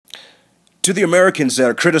To the Americans that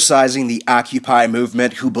are criticizing the Occupy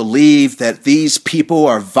movement, who believe that these people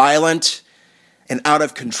are violent and out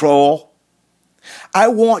of control, I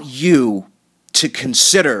want you to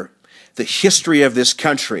consider the history of this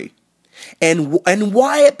country and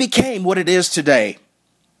why it became what it is today.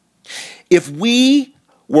 If we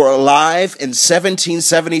were alive in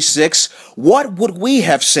 1776, what would we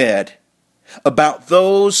have said about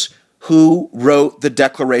those who wrote the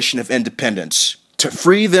Declaration of Independence to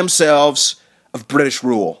free themselves of British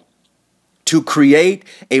rule, to create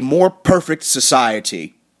a more perfect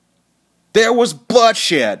society? There was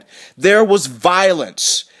bloodshed. There was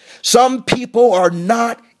violence. Some people are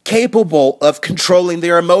not capable of controlling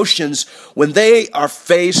their emotions when they are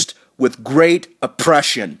faced with great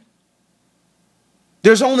oppression.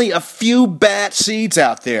 There's only a few bad seeds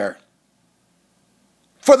out there.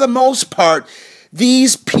 For the most part,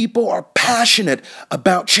 these people are passionate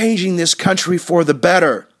about changing this country for the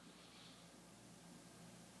better.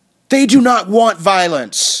 They do not want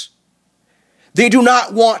violence. They do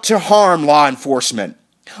not want to harm law enforcement,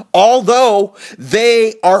 although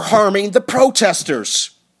they are harming the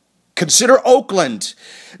protesters. Consider Oakland,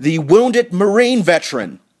 the wounded Marine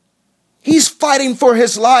veteran. He's fighting for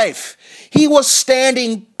his life. He was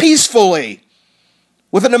standing peacefully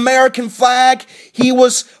with an American flag. He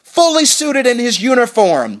was fully suited in his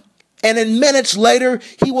uniform. And in minutes later,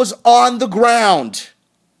 he was on the ground.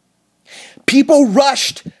 People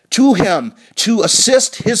rushed to him to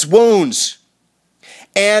assist his wounds.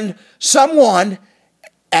 And someone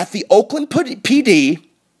at the Oakland PD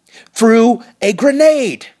threw a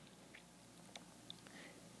grenade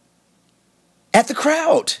at the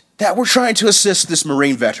crowd that were trying to assist this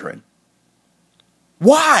Marine veteran.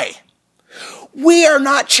 Why? We are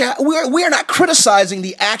not criticizing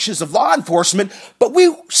the actions of law enforcement, but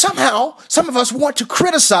some of us want to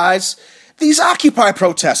criticize these Occupy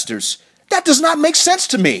protesters. That does not make sense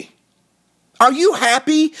to me. Are you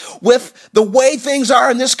happy with the way things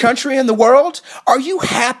are in this country and the world? Are you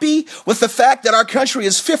happy with the fact that our country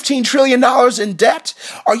is $15 trillion in debt?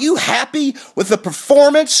 Are you happy with the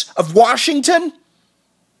performance of Washington?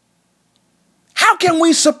 How can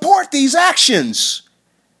we support these actions?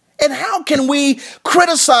 And how can we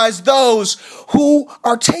criticize those who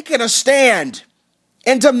are taking a stand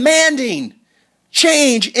and demanding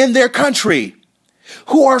change in their country,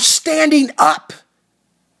 who are standing up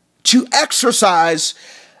to exercise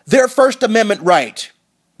their First Amendment right,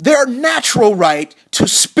 their natural right to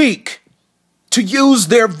speak, to use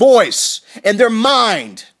their voice and their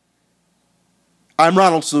mind? I'm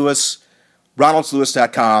Ronald Lewis,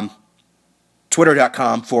 RonaldLewis.com,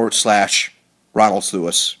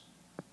 Twitter.com/RonaldLewis.